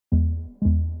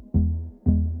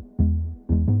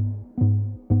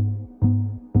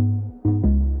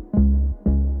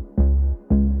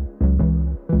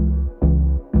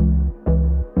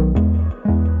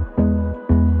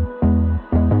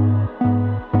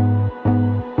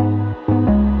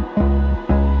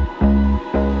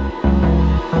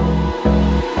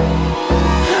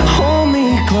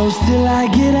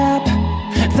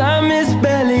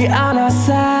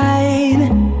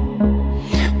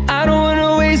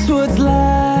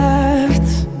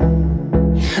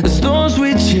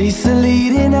chase are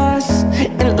leading us,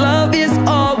 and love is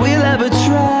all we'll ever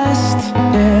trust.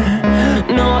 Yeah,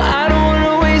 no, I don't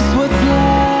wanna waste what's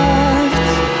left.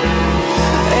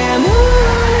 And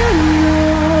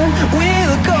on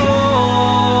we'll go,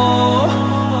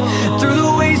 through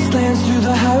the wastelands, through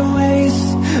the highways,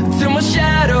 till my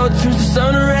shadow turns to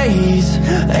sun rays.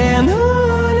 And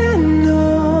on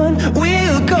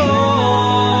we'll go,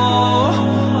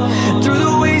 through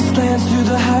the wastelands, through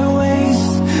the highways,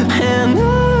 and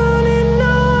on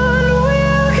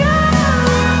we'll go.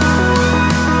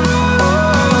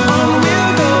 On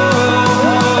we'll go.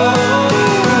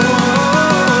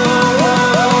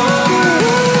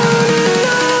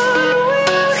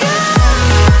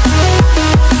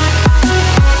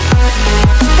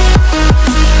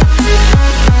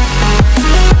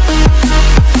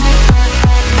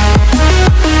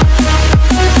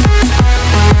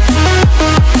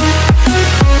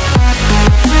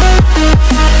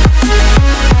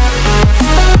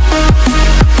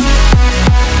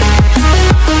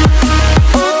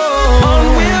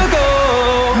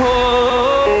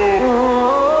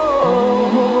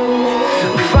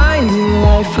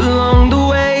 Along the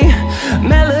way,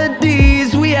 melodies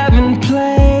we haven't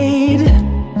played.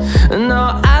 No,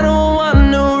 I don't want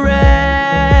no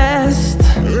rest.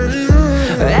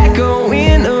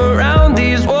 Echoing around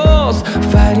these walls,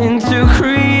 fighting to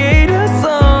create a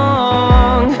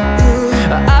song.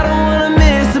 I don't wanna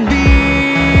miss a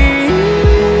beat.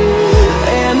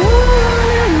 And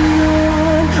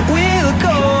on we'll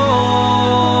go,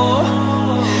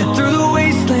 through the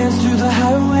wastelands, through the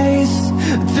highways,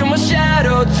 till my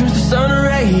shadow turns to sun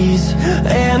rays.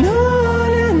 And on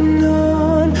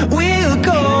we'll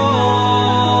go,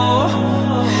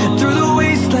 through the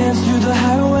wastelands, through the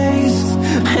highways,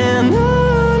 and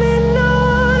on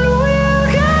we'll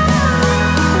go.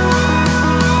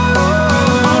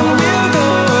 On we'll go.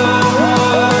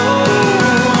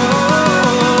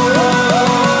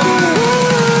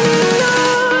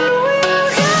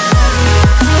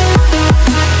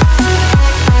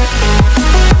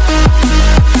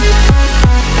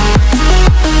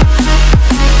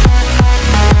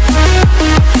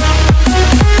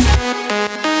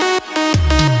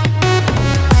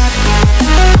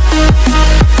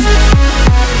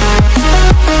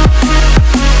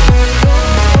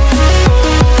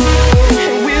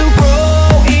 We'll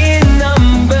grow in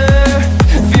number,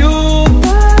 fueled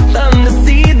by them to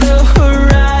see the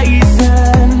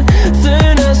horizon,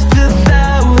 turn us to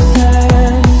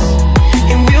thousands.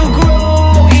 And we'll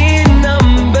grow in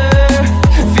number,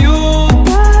 fueled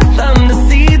by them to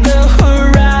see the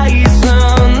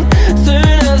horizon,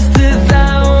 turn us to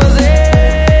thousands.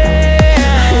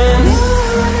 And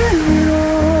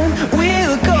on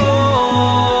we'll go,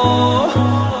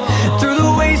 through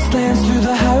the wastelands, through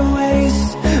the highways,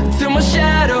 till my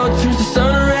shadow turns to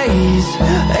sun rays.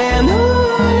 And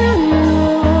on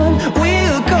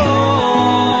we'll go,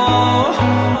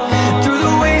 through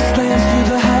the wastelands, through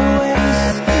the highways,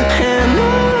 and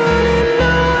on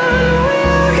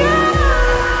we'll go.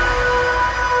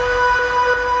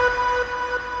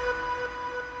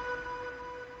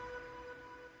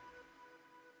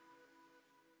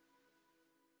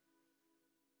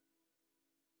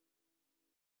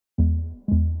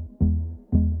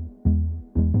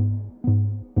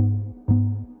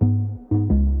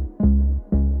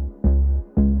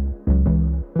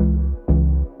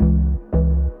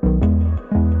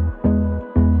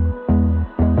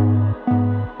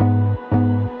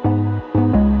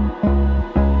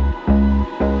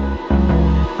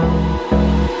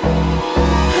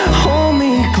 Hold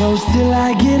me close till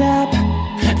I get up.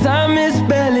 Time is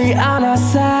barely on our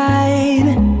side.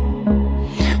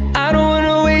 I don't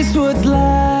wanna waste what's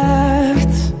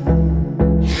left.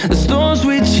 The storms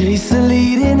we chase are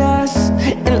leading us,